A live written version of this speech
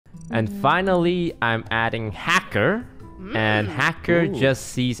And finally, I'm adding hacker. And hacker just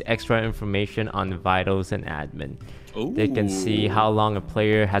sees extra information on vitals and admin. They can see how long a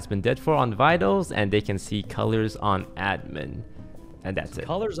player has been dead for on vitals, and they can see colors on admin. And that's it.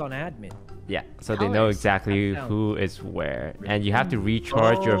 Colors on admin. Yeah, so they know exactly who is where. And you have to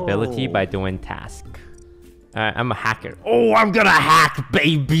recharge your ability by doing task. I'm a hacker. Oh, I'm gonna hack,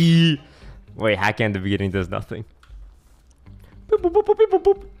 baby! Wait, hacking in the beginning does nothing. Boop, boop, boop, boop, boop,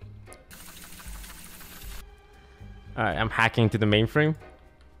 boop. Alright, I'm hacking to the mainframe.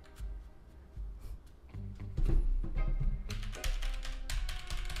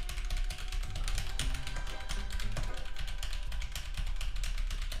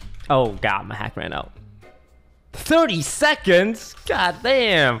 Oh god, my hack ran out. 30 seconds? God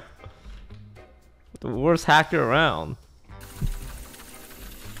damn! The worst hacker around.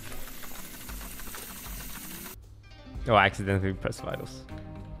 Oh, I accidentally pressed vitals.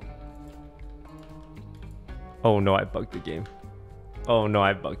 Oh no, I bugged the game. Oh no,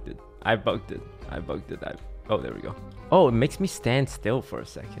 I bugged it. I bugged it. Oh, there we go. Oh, it makes me stand still for a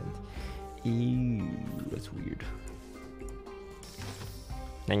second. Ew, that's weird.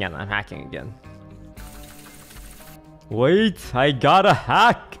 Hang on, I'm hacking again. Wait, I gotta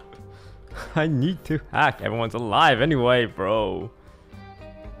hack. I need to hack. Everyone's alive anyway, bro.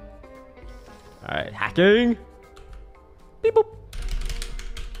 Alright, hacking. Beep boop.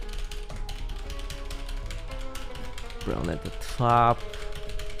 Brown at the top.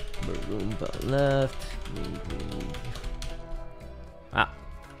 Maroon by left. Green. Ah.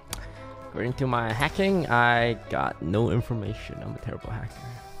 According to my hacking, I got no information. I'm a terrible hacker.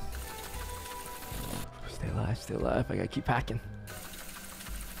 Stay alive. I gotta keep hacking.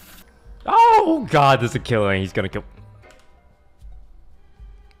 Oh god, there's a killer and he's gonna kill.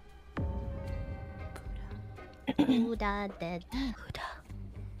 Buddha dead.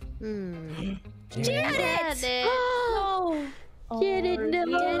 Janet! Oh, Janet, no.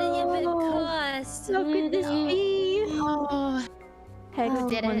 Janet, you've been cursed. How could this be? Oh, Hex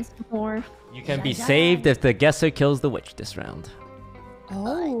did it. More. You can be saved if the guesser kills the witch this round.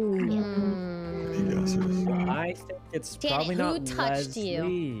 oh. I think it's Janet, probably who not touched you?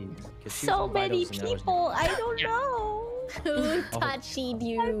 Leslie, 'cause she was So on many vitals and I was- people. I don't know. Who touched I've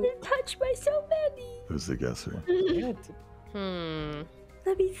you? been touched by so many. Who's the guesser? Janet.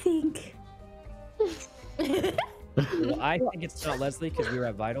 Let me think. Well, I think it's not Leslie because we were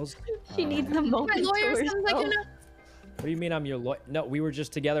at vitals. She needs a moment. My lawyer to sounds like herself. enough. What do you mean I'm your lawyer? No, we were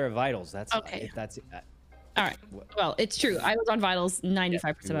just together at vitals. That's Okay. That's All right. Well, it's true. I was on vitals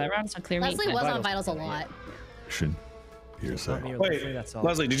 95% of that round. It's not clear. Leslie me. was on Vitals. vitals a lot. Action. Hearsay. not me or Wait, Leslie, that's all.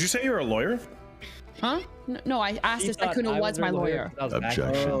 Leslie, did you say you're a lawyer? Huh? No, I asked She if thought Sykkuno I was my her lawyer. I was back-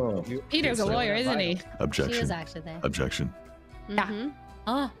 Objection. Oh. Peter's a Hearsay. lawyer, isn't he? She Objection. was actually there. Objection. Yeah.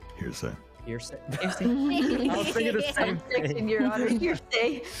 Oh. Hearsay. Hearsay. Hearsay. I was thinking the same Objection, thing. Your Honor.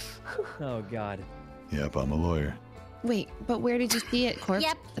 Hearsay. Oh God. Yep, I'm a lawyer. Wait, but where did you see it, Corp?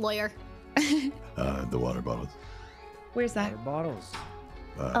 Yep, lawyer. The water bottles. Where's that? Water bottles.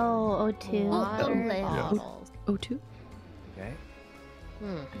 Oh, O2. Water Yeah. bottles. O2? Okay.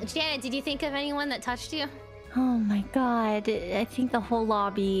 Janet, did you think of anyone that touched you? Oh my god. I think the whole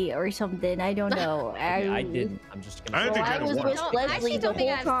lobby or something. I don't know. Yeah, I didn't. I'm just gonna. I say think I I was know with one. Leslie the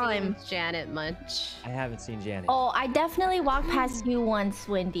whole time. Janet much. I haven't seen Janet. Oh, I definitely walked past you once,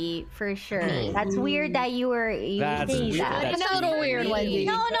 Wendy, for sure. That's weird that you were That's saying weird. that. That's a little weird, Wendy.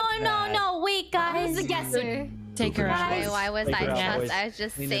 No, Oh, wait, guys. the guesser. Take her out. Okay, why was Take I her out, boys. just? I was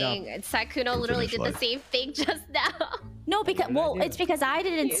just Clean it saying. Sykkuno literally did the Finish same thing just now. No, because What did I do? it's because I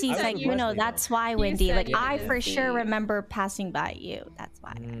didn't see I was with Sykkuno. Leslie, That's though. why, Wendy. said Like you I didn't for see. sure remember passing by you. That's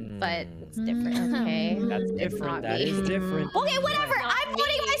why. But it's different. Okay, That's It's different. not That me. is different. Okay, whatever. Not I'm voting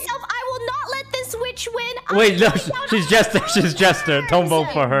me. myself. I will not let this witch win. Wait, no, she's Jester. She's Jester. Don't vote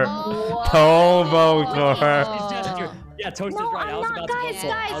for her. Oh, Don't vote for her. She's just true. Yeah, Toast No, is right. I'm I was not, about to vote guys, for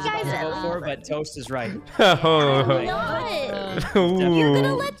it. I was about to guys, vote for it, but Toast is right. Oh. Not. Ooh. You're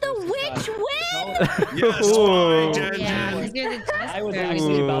gonna let the witch win? Yes, Ooh. fine, Jen. Yeah, because you're the I was jester.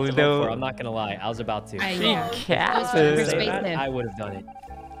 actually about to vote no. for it. I'm not gonna lie. I was about to. I She know. caps You're Say it. space that, then. I would have done it.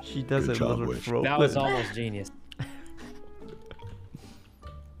 She does Good it job, little witch. throat. That was almost genius.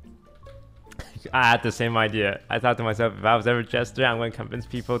 I had the same idea. I thought to myself, if I was ever Jester, I'm going to convince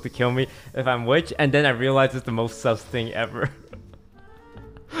people to kill me if I'm witch. And then I realized it's the most sus thing ever.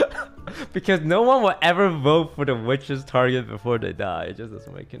 Because no one will ever vote for the witch's target before they die. It just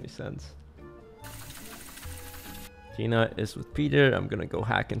doesn't make any sense. Gina is with Peter. I'm going to go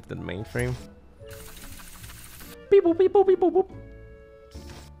hack into the mainframe. Beep boop, beep boop, beep boop, boop.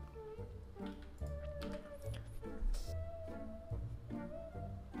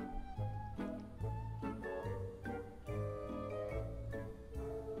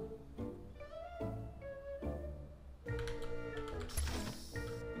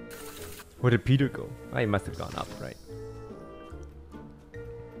 Where did Peter go? Oh, he must have gone up, right?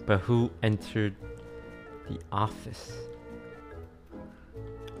 But who entered the office?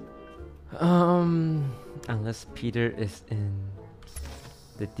 Unless Peter is in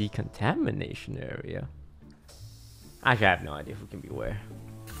the decontamination area. Actually, I have no idea who can be where.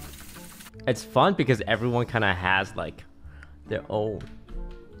 It's fun because everyone kind of has like their own.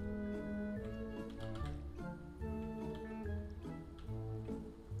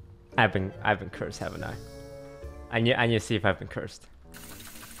 I've been cursed, haven't I? I need to see if I've been cursed.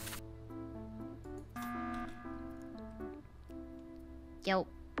 Yo.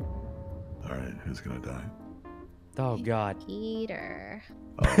 Alright, who's gonna die? Oh God. Peter.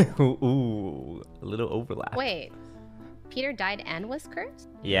 Ooh, a little overlap. Wait. Peter died and was cursed?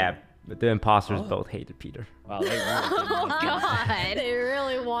 Yeah, but the imposters both hated Peter. Wow, they really Oh God. They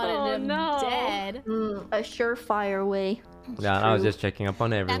really wanted him dead. A surefire way. Yeah, I was just checking up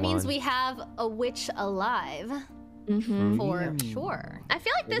on everyone. That means we have a witch alive. For sure. I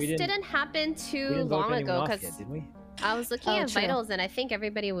feel like Well, we this didn't- didn't happen we too didn't vote long anyone ago off because yet, did we? I was looking at true. vitals and I think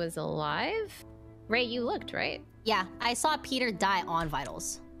everybody was alive. Ray, you looked, right? Yeah, I saw Peter die on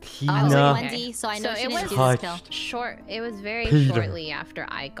vitals. Tina I was okay. with Wendy, so I know So she it didn't was do this kill. touched It was very Peter. shortly after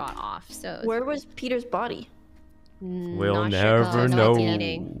I got off. So it's Where was Peter's body? We'll not sure 'cause never I was know.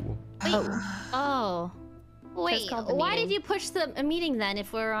 eating. Oh. Wait, called the why meeting. did you push a meeting then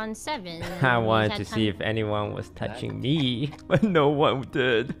if we're on 7? I and we wanted had to time- see if anyone was touching me, but no one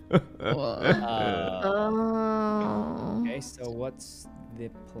did. Oh. Okay, so what's the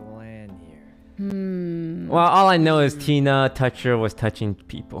plan here? Well, all I know is Tina Toucher was touching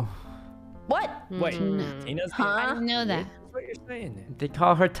people. What? Wait, Tina's Huh? I didn't know that. That's what you're saying. Then. They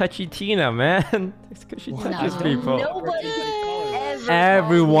call her Touchy Tina, man. It's because she touches No. people. Nobody ever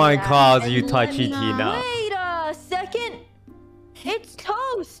Everyone calls calls me you that. Touchy And Tina. Wait a second. It's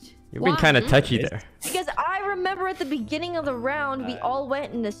Toast. You've been kind of touchy there. Because I remember at the beginning of the round, we all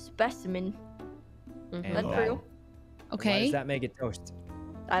went in the specimen. And That's why- true. Why Okay. does that make it toast?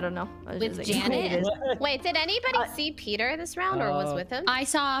 I don't know. I was With just thinking Janet? it is. Wait, did anybody see Peter this round or was with him? I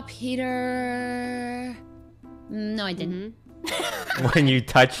saw Peter. No, I didn't. When you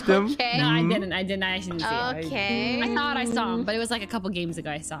touched him? Okay. No, I didn't. I didn't. I actually didn't see it. Okay. I thought I saw him, but it was like a couple games ago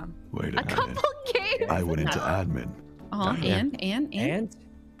I saw him. Wait a A minute. couple games. I went into admin. Yeah. And?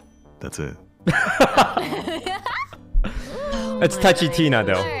 That's it. It's Touchy Tina,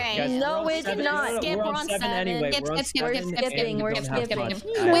 though. Alright. Guys, No, we're on it's seven. not. No, Skip, we're we're on on 7 seven. anyway. Skip, We're on skip, 7 skip, skip, and skipping, we we're don't have skipping. much.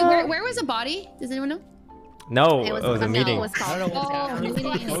 Wait, where was the body? Does anyone know? No, It was, it was a no, meeting. it was I called. don't know what's Oh, happening.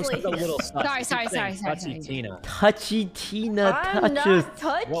 meeting. Toast is a little sus. Sorry, Keep sorry, saying sorry, Touchy sorry. Tina. Touchy Tina I'm touches. not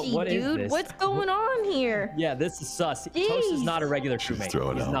touchy, What is dude. this? What's going on here? Yeah, this is sus. Toast is Jeez. not a regular Just crewmate. throw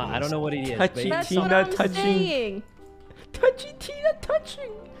it He's out, not. I Liz. don't know what he is. Touchy but he's- That's Tina what I'm touching. saying. Touchy Tina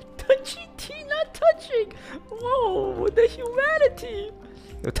touching. Touchy Tina touching. Whoa, the humanity.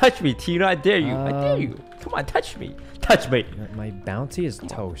 Yo, touch me, Tina. I dare you. I dare you. Come on, touch me. Touch me. My bounty is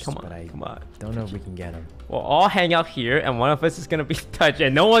toast, Come on, but I come on. don't know if we can get him. We'll all hang out here, and one of us is gonna be touched,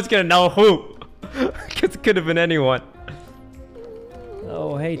 and no one's gonna know who. Because it could have been anyone.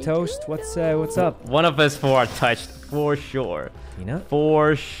 Oh, hey, Toast. What's up? One of us four are touched, for sure. Tina?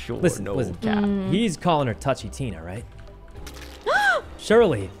 For sure. Listen, no listen. cap. He's calling her Touchy Tina, right?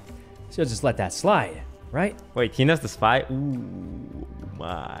 Surely, she'll just let that slide, right? Wait, Tina's the spy? Ooh,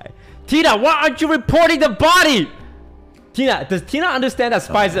 my. Tina, why aren't you reporting the body? Tina, does Tina understand that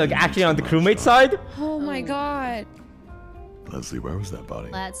spies are actually on the crewmate side? Oh my god. Leslie, where was that body?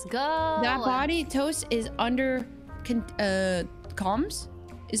 Let's go. That body, Toast, is under comms?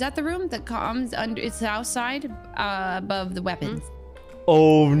 Is that the room? The comms under, it's outside, above the weapons.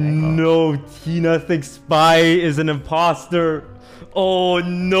 Oh no, Tina thinks Spy is an imposter. Oh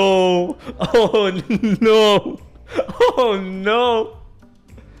no. Oh no. Oh no.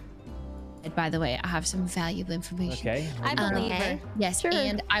 And by the way, I have some valuable information. Okay. I believe Okay. her. Yes, Sure.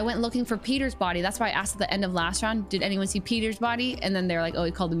 and I went looking for Peter's body. That's why I asked at the end of last round, did anyone see Peter's body? And then they're like, oh,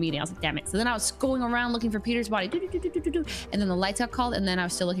 he called the meeting. I was like, damn it. So then I was going around looking for Peter's body. And then the lights got called, and then I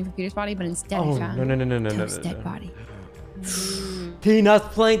was still looking for Peter's body, but instead I Oh, found no. Toast's dead body. Tina's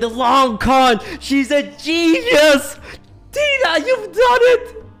playing the long con. She's a genius. Tina, you've done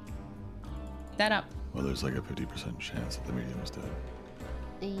it. That up. Well, there's like a 50% chance that the medium was dead.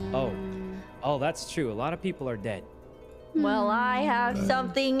 Oh, that's true. A lot of people are dead. Well, I have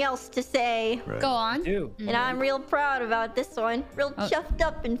something else to say. Right. Go on. Dude. And I'm real proud about this one. Real Oh. chuffed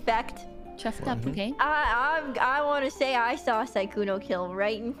up, in fact. Chuffed up, okay? I want to say I saw Saikuno kill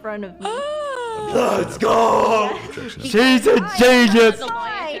right in front of me. Let's go! Objection. She's a genius!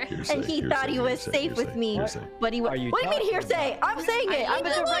 And he thought he was safe with me, but he was. What do you mean hearsay? I'm saying it. I'm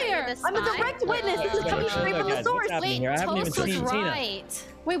a direct witness. This is coming straight from the source. Wait, I haven't even seen Tina.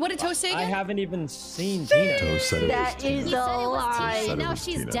 Wait, what did Toast say I again? haven't even seen Tina. Toast said it was That Tina. is He a said it was lie. Tina. Said it Now was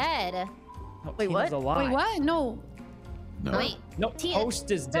she's Tina. dead. No, Wait, Tina's what? a lie. Wait, what? No. No. Wait. No, Tina-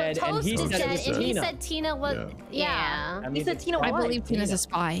 Toast is dead, and Toast he is said dead, it was and he Tina. said Tina was. Yeah. I mean, He said Tina I what? believe Tina's a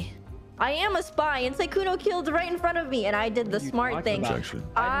spy. I am a spy, and Saikuno killed right in front of me, and I did the What are you smart talking thing. about? Objection.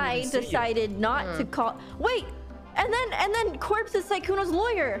 I didn't even see you. decided not to call. Wait, and then Corpse is Saikuno's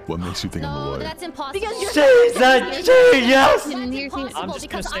lawyer. What makes you think I'm a No, lawyer? that's impossible. Because you're. She's a genius! That's impossible I'm just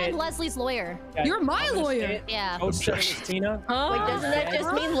because gonna say I'm it. Leslie's lawyer. Yeah, You're my I'm gonna say lawyer. it. Yeah. Toast said it was Tina. Wait, doesn't that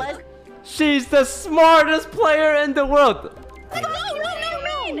just mean She's the smartest player in the world! No!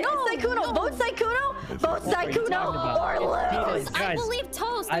 Saikuno, vote Saikuno, vote Saikuno, or lose. I Guys, believe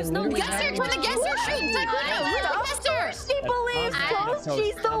Toast. I There's no literally- reason. Guesser, trying to guess her. Shoot, Saikuno. You're the guesser. She believes That's Toast.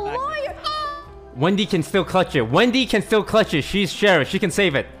 She's the I'm back. lawyer. Wendy can still clutch it. Wendy can still clutch it. She's sheriff. She can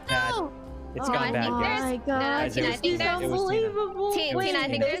save it. No. It's No, gone I bad. think guys. my there's- God, Guys, it was Tina, she's Tina. It was Tina. unbelievable. Tina, I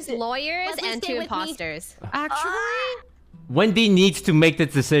think there's lawyers Leslie, and stay two with me. imposters. Actually, Wendy needs to make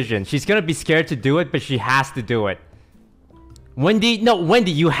this decision. She's gonna be scared to do it, but she has to do it. Wendy,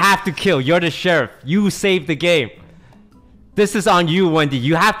 you have to kill. You're the sheriff. You saved the game. This is on you, Wendy.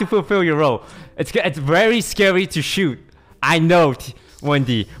 You have to fulfill your role. It's very scary to shoot. I know,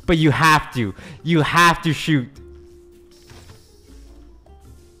 Wendy, but you have to. You have to shoot.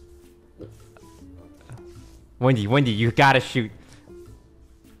 Wendy, you gotta shoot.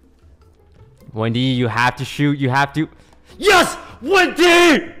 Wendy, you have to shoot. You have to. Yes!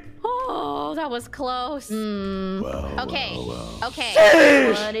 Wendy! Oh, that was close. Well, Okay. well, well.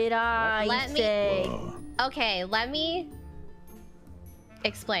 Okay. What did I Let me- say? Well, Okay, let me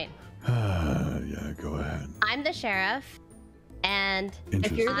explain. yeah, go ahead. I'm the sheriff, and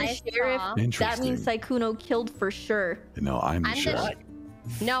If you're the I sheriff, saw- that Interesting. means Saikuno killed for sure. No, I'm the I'm the sheriff.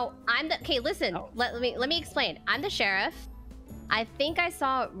 no, I'm the. Okay, listen. Let me explain. I'm the sheriff. I think I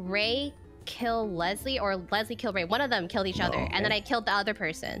saw Ray kill Leslie, or Leslie kill Ray. One of them killed each other, and then I killed the other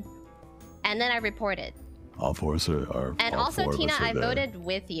person, and then I reported. All four of us are. And all also, four of Tina, us are I there. voted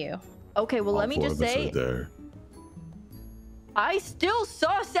with you. Okay, well, All let me four just of us say, are there. I still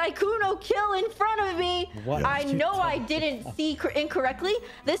saw Saikuno kill in front of me. What I are you know I talking didn't see incorrectly.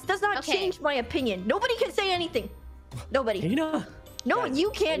 This does not Okay. change my opinion. Nobody can say anything. Nobody. Tina? No, Guys,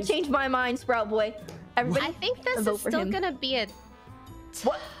 you can't change my mind, Sprout Boy. Everybody, I think this vote is for still him. gonna be a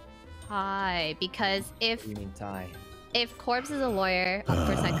What? tie because if You mean Ty? Corpse is a lawyer for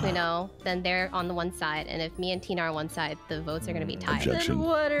Saikuno, then they're on the one side, and if me and Tina are on one side, the votes are gonna be tied. Objection. Then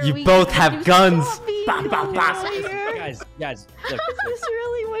what are You we both gonna have do? guns. Stop being Bah, bah, a bah. lawyer. Guys, Is look. this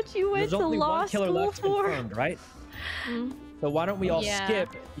really what you went There's to only law one killer school left for? confirmed, right? So why don't we all Yeah. skip?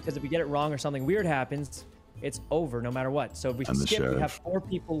 Because if we get it wrong or something weird happens, it's over no matter what. So if we I'm the skip, we have sheriff. 4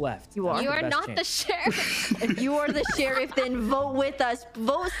 people left. You That's are. You the are best not chance. the sheriff. If you are the sheriff, then vote with us.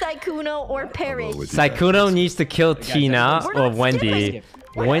 Vote Saikuno or perish. with you. Saikuno needs to kill Guys, Tina we're or not Wendy. Skip.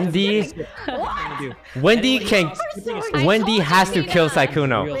 Wendy, What are you gonna do? Wendy Anyway, can. skipping is I Wendy told has you, to kill Tina.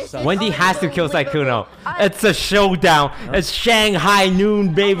 Saikuno. Real sucks. Wendy has to kill Wait, Saikuno. I- It's a showdown. It's Shanghai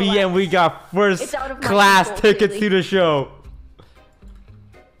noon, baby, and we got first It's out of my class control, tickets to clearly. the show.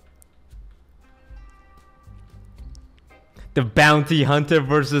 The bounty hunter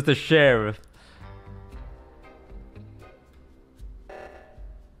versus the sheriff.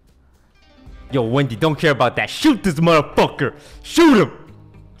 Yo, Wendy, don't care about that. Shoot this motherfucker. Shoot him.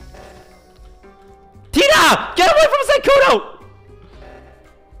 Tina, get away from Saikuno.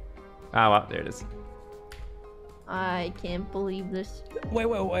 Ah, well, there it is. I can't believe this. Wait.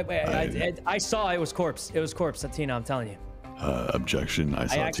 I saw it was corpse. It was corpse, Tina, I'm telling you. Objection. I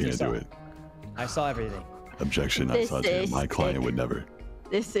saw actually Tina saw do it. it. I saw everything. Objection. I This saw Tina. is My client sick. would never.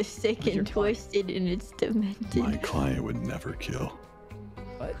 This is sick and twisted and it's demented. My client would never kill.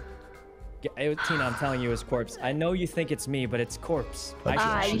 What? Tina, I'm telling you, it was corpse. I know you think it's me, but it's corpse.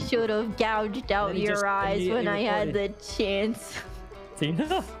 I should have gouged out Then he your just eyes when I immediately had the chance.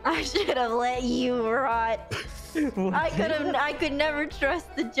 Tina? I should have let you rot. I could never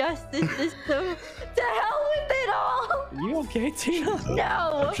trust the justice system. To hell with it all. You okay, Tina?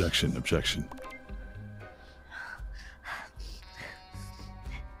 No. Objection. Objection.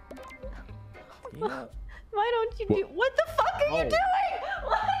 Tina? Why don't you do? What the fuck are you Oh. doing?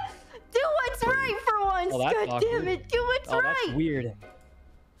 What? Do what's right for once. Oh, that's God damn awkward. it. Do what's Oh, right. that's weird.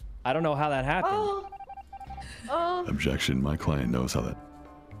 I don't know how that happened. Oh. Oh. Objection. My client knows how that.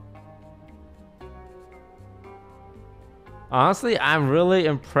 Honestly, I'm really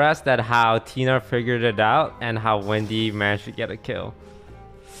impressed at how Tina figured it out and how Wendy managed to get a kill.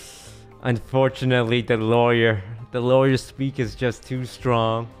 Unfortunately, the lawyer's speak is just too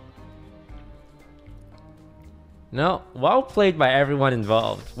strong. No, well played by everyone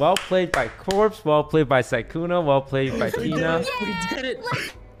involved. Well played by Corpse, well played by Sykkuno, well played by Tina. We did it.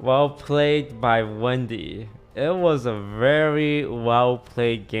 Well played by Wendy. It was a very well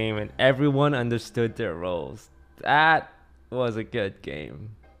played game and everyone understood their roles. That was a good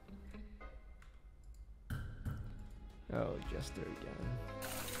game. Oh, Jester again.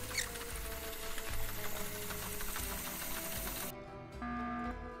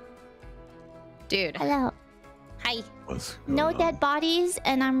 Dude. Hello. Hi. No dead bodies,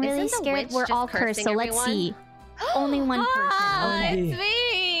 and I'm really Isn't the scared witch we're just all cursed, so cursing let's everyone? see. Only one person. Wendy. It's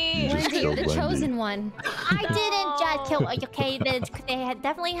me. You just Wendy, you're killed the Wendy. chosen one. I didn't just kill. Okay, they had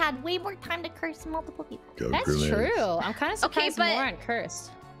definitely had way more time to curse multiple people. Go That's grenades. true. I'm kind of surprised but- more aren't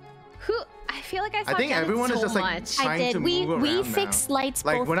cursed. Who? I feel like I saw I think Janet everyone so is just like much. trying I did. to We move around fixed now. lights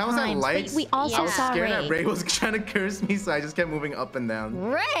Like both when I was on times. lights, we also I was saw scared Ray. that Ray was trying to curse me, so I just kept moving up and down.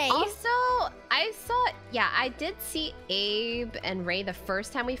 Ray. Also, I saw, yeah, I did see Abe and Ray the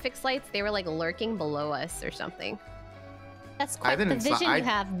first time we fixed lights. They were like lurking below us or something. That's I quite the didn't saw- vision you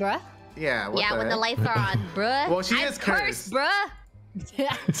have, bruh. Yeah. What Yeah, the when the heck? lights are on, bruh. Well, she I'm is cursed. bruh.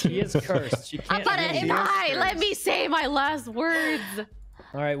 She is cursed. She can't. But really am be- I? Let me say my last words.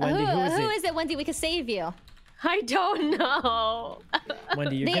 All right, Wendy. Who is Who it? is it, Wendy? We can save you. I don't know.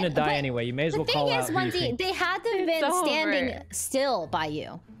 Wendy, you're They- gonna die but anyway. You may as The well thing call out is, who you Wendy, think. they had to have been It's standing over. still by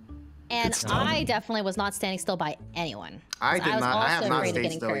you. And It's I time. definitely was not standing still by anyone. I did was not. I have also not afraid of stayed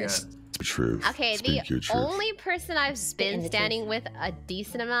getting still yet. cursed. The truth. Okay, Speak your the truth. only person I've Spit in been the standing with a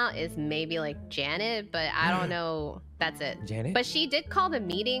decent amount is maybe like Janet, but I don't know. That's it. Janet? But she did call the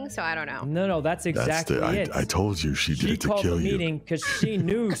meeting, so I don't know. No, that's exactly it. I told you she did She it to called kill the you. meeting because she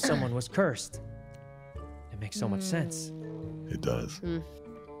knew someone was cursed. It makes so much sense. It does.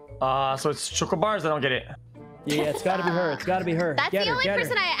 So it's Chocobars. I don't get it. Yeah, it's got to be her. It's got to be her. That's Get the her, only get her.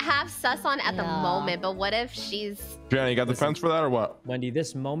 person I have sus on at the Yeah. moment, but what if she's... Jenna, you got the fence for that or what? Wendy,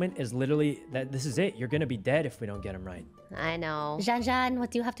 this moment is literally that. This is it. You're gonna be dead if we don't get him right. I know. Jan,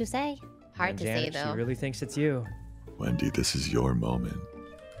 what do you have to say? Hard And to Janet, say, though. She really thinks it's you. Wendy, this is your moment.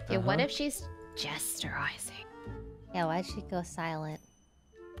 Yeah, what Uh-huh. if she's jesterizing? Yeah, why'd she go silent?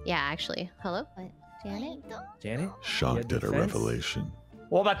 Yeah, actually. Hello? What? Janet? Janet? Shocked at a defense? revelation.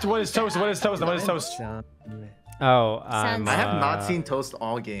 What is toast? What is toast? What is toast? Oh, Sounds- I have not seen Toast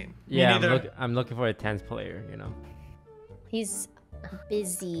all game. Yeah, neither. I'm looking for a 10th player, you know. He's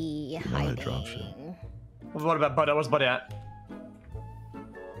busy Not a hiding. dropship. What about Buddy? What's Buddy at?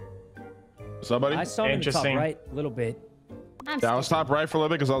 What's up, buddy? I saw him in the top Interesting. right a little bit. Yeah, I was top right for a little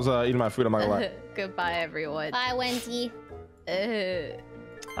bit because I was eating my food. I'm not gonna lie. Goodbye, everyone. Bye, Wendy. Uh,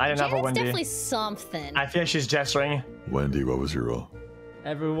 I didn't have a Janet's Wendy. definitely something. I feel she's gesturing. Wendy, what was your role?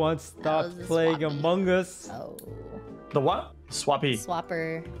 Everyone stop was a playing swappy. Among Us. Oh, The what? Swappy.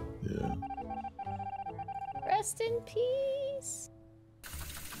 Swapper. Yeah. Rest in peace.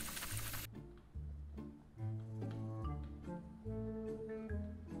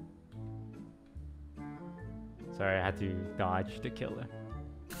 Sorry, I had to dodge the killer.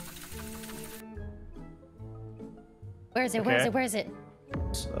 Where is it? Where is Okay. it? Where is it?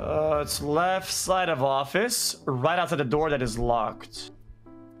 It's left side of office, right outside the door that is locked.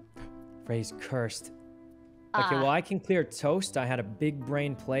 Ray's cursed. Okay, well, I can clear Toast. I had a big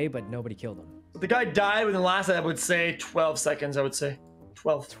brain play, but nobody killed him. The guy died within the last, I would say, 12 seconds. I would say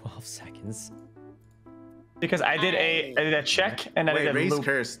 12, 12 seconds. because I did a check and I Wait, did a Ray's loop.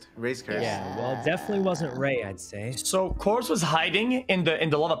 cursed. Ray's cursed. Yeah, well, it definitely wasn't Ray, I'd say. So Corpse was hiding in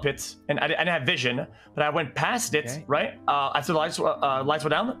the lava pit, and I didn't have vision, but I went past it. Okay. Right after the lights were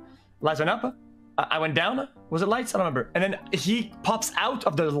down, lights went up. I went down. Was it lights? I don't remember. And then he pops out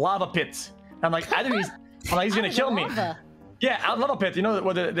of the lava pit. I'm like, either he's gonna kill me. Lava. Yeah, out lava pit. You know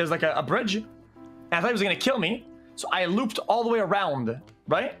where there's like a bridge. And I thought he was gonna kill me, so I looped all the way around,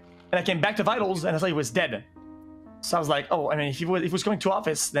 right? And I came back to vitals, and I thought he was dead. So I was like, oh, I mean, if he was going to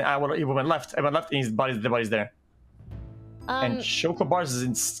office, then he went left. I went left, and the body's there. And Chocobars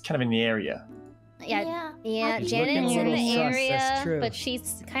is kind of in the area. Yeah, He's Janet's looking a in little the sus, that's area, true. but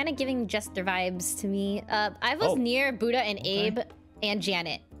she's kind of giving Jester vibes to me. I was Oh. near Buddha and Abe and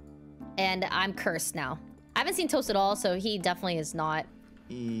Janet, and I'm cursed now. I haven't seen Toast at all, so he definitely is not.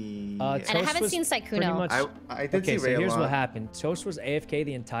 And And I Toast haven't was seen pretty Sykkuno. much- I did Okay, see so Ray a here's lot. what happened. Toast was AFK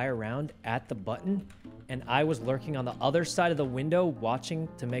the entire round at the button, and I was lurking on the other side of the window watching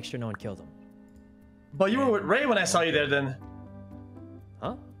to make sure no one killed him. But you were with Ray when I saw you there, then.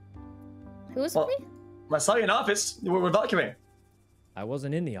 Huh? Who was Well, with me? I saw you in office. You were with Valkyrie. I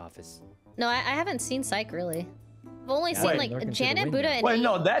wasn't in the office. No, I haven't seen Psych really. I've only seen like Janet, Buddha, and Wait,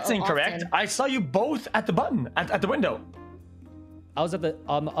 no, that's incorrect. I saw you both at the button, at the window. I was on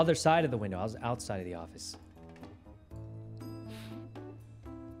the other side of the window. I was outside of the office.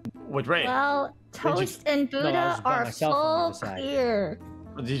 With Ray. Well, Toast and Buddha are full clear.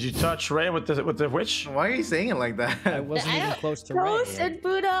 Did you touch Ray with the witch? Why are you saying it like that? I wasn't even close to Ray. Toast and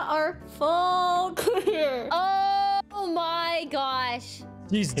Buddha are full clear. Oh my gosh.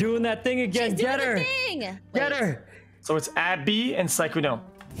 She's doing that thing again. Get her. Get her. So it's Abby and Saikuno.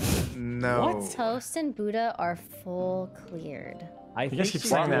 No. What? Toast and Buddha are full cleared. I guess think keep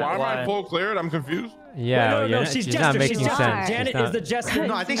saying that. Why am I full cleared? I'm confused. Yeah, no, she's not Jester. making She's sense. Janet is the Jester.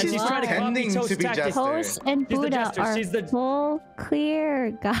 No, I think she's trying to copy pretending to be tactics. Jester. Toast and Buddha are full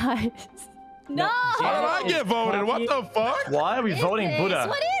clear, guys. No! How did I get voted? What the fuck? Why are we voting Buddha?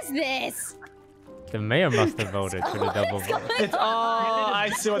 What is this? The mayor must have voted for the double vote. It's I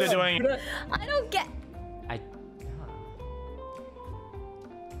see what they're doing. I don't get.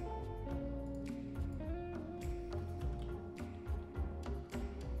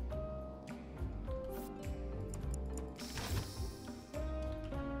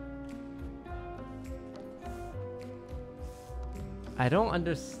 I don't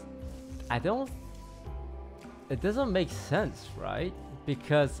understand. It doesn't make sense, right?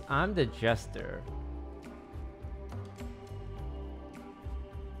 Because I'm the jester.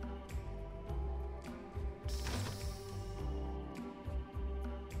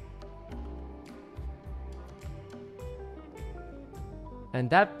 And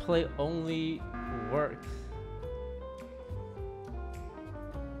that play only works.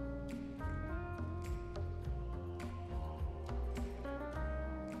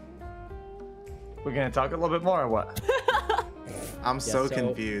 We're gonna talk a little bit more or what? I'm so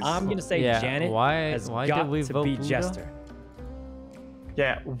confused. I'm gonna say Janet has got to be Jester.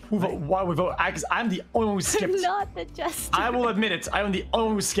 Yeah, why we vote? Because I'm the only one who skipped. Not the Jester. I will admit it. I am the only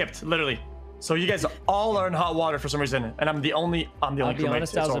one who skipped, literally. So you guys all are in hot water for some reason, and I'm the only. I'll be crewmate.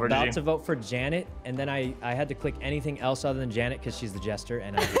 honest, I was It's about GG. to vote for Janet, and then I had to click anything else other than Janet because she's the Jester,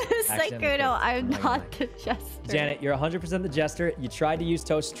 and I Psycho, I'm not the Jester. Janet, you're 100% the Jester. You tried to use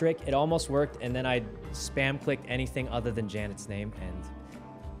Toast's trick. It almost worked, and then I spam clicked anything other than Janet's name, and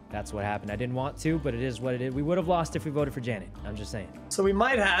that's what happened. I didn't want to, but it is what it is. We would have lost if we voted for Janet. I'm just saying. So we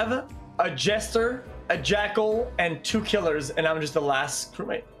might have a Jester, a Jackal, and 2 killers, and I'm just the last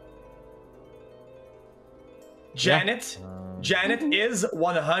crewmate. Janet. Janet is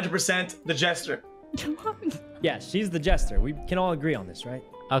 100% the Jester. Yeah, she's the Jester. We can all agree on this, right?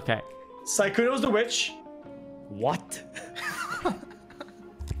 Okay. Saikuno's the witch. What?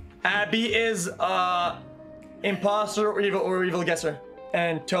 Abby is imposter or evil guesser,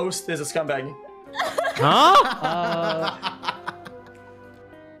 and Toast is a scumbag. Huh?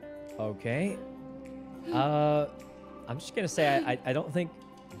 Okay. I'm just gonna say I don't think.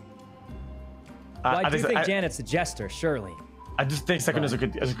 Well, I do think Janet's a Jester, surely. I just think Saikuno is a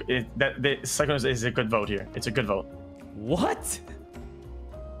good. Saikuno is a good vote here. It's a good vote. What?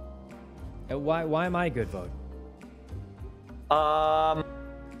 Why am I a good vote?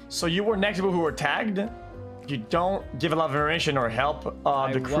 So you were next to people who were tagged. You don't give a lot of information or help the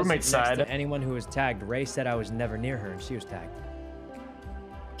crewmate side. Next to anyone who was tagged. Ray said I was never near her, and she was tagged.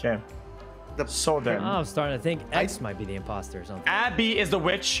 Okay. So then, I'm starting to think X might be the imposter or something. Abby is the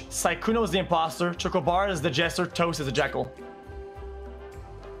witch. Saikuno is the imposter. Chocobar is the jester. Toast is the jackal.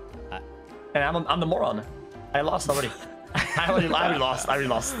 And I'm the moron. I lost already. I already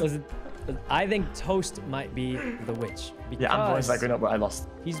lost. Listen, I think Toast might be the witch. Yeah, I'm voting Saikuno, but I lost.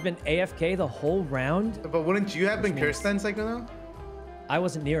 He's been AFK the whole round. But wouldn't you have been cursed then, Saikuno? I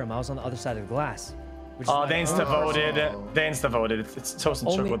wasn't near him. I was on the other side of the glass. They insta-voted. They insta-voted. It's Toast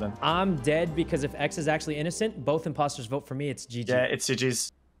and Choco then. I'm dead because if X is actually innocent, both imposters vote for me. It's GG. Yeah, it's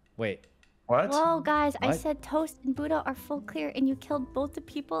GG's. Wait. What? Whoa, guys, What? I said Toast and Buddha are full clear, and you killed both the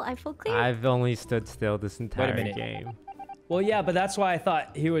people I full clear? I've only stood still this entire minute. game. Well, yeah, but that's why I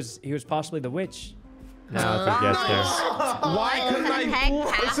thought he was possibly the witch. No, it's a jester. Why couldn't I?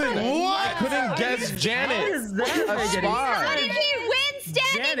 Listen, I couldn't guess Janet. How is that? A spy. How did he win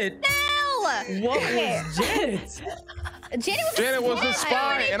standing still? What was Janet? Janet was the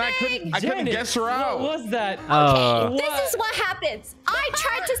spy, and I couldn't guess her out. What was that? Oh. This is what happens. I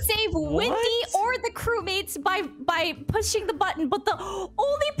tried to save Wendy or the crewmates by pushing the button, but the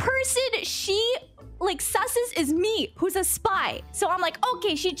only person she like susses is me, who's a spy. So I'm like,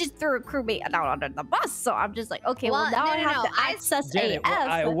 okay, she just threw a crewmate down under the bus. So I'm just like, okay, well now I have to access AF.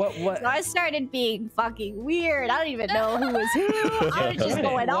 So I started being fucking weird. I don't even know who was who. I was just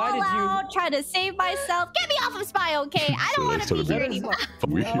going all out, trying to save myself. Get me off of spy, okay? I don't want to be here anymore.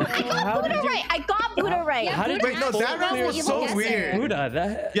 I got Buddha right. Wait, no, that round was so weird.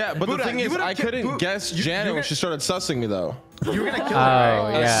 Buddha, yeah, but the thing is, I couldn't guess Janet when she started sussing me though. You were gonna kill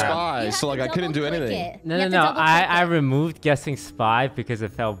her, right? Yeah. Spy, so like I couldn't do anything. No. I removed guessing spy because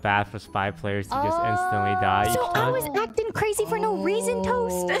it felt bad for spy players to just instantly die. So I was acting crazy for no reason,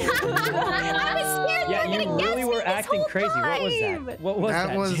 Toast. I was scared you were gonna really were acting crazy. What was that? What was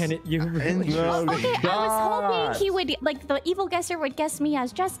that, Janet? You really okay, I was hoping he would, like, the evil guesser would guess me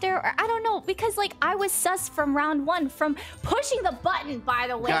as Jester, or I don't know, because like I was sus from round 1 from pushing the button. By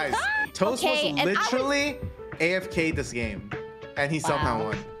the way, guys, Toast was literally AFK this game, and he somehow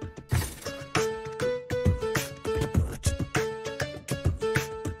won.